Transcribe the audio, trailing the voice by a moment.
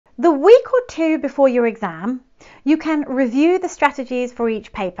The week or two before your exam, you can review the strategies for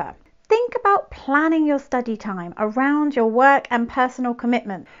each paper. Think about planning your study time around your work and personal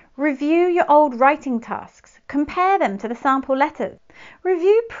commitment. Review your old writing tasks. Compare them to the sample letters.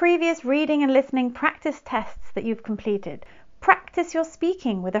 Review previous reading and listening practice tests that you've completed. Practice your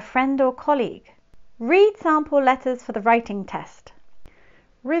speaking with a friend or colleague. Read sample letters for the writing test.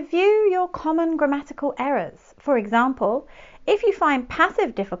 Review your common grammatical errors. For example, if you find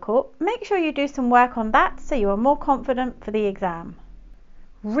passive difficult, make sure you do some work on that so you are more confident for the exam.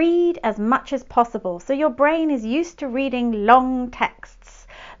 Read as much as possible so your brain is used to reading long texts.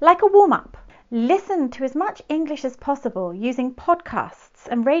 Like a warm-up, listen to as much English as possible using podcasts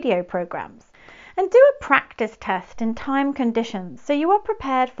and radio programs. And do a practice test in time conditions so you are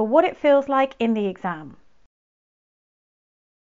prepared for what it feels like in the exam.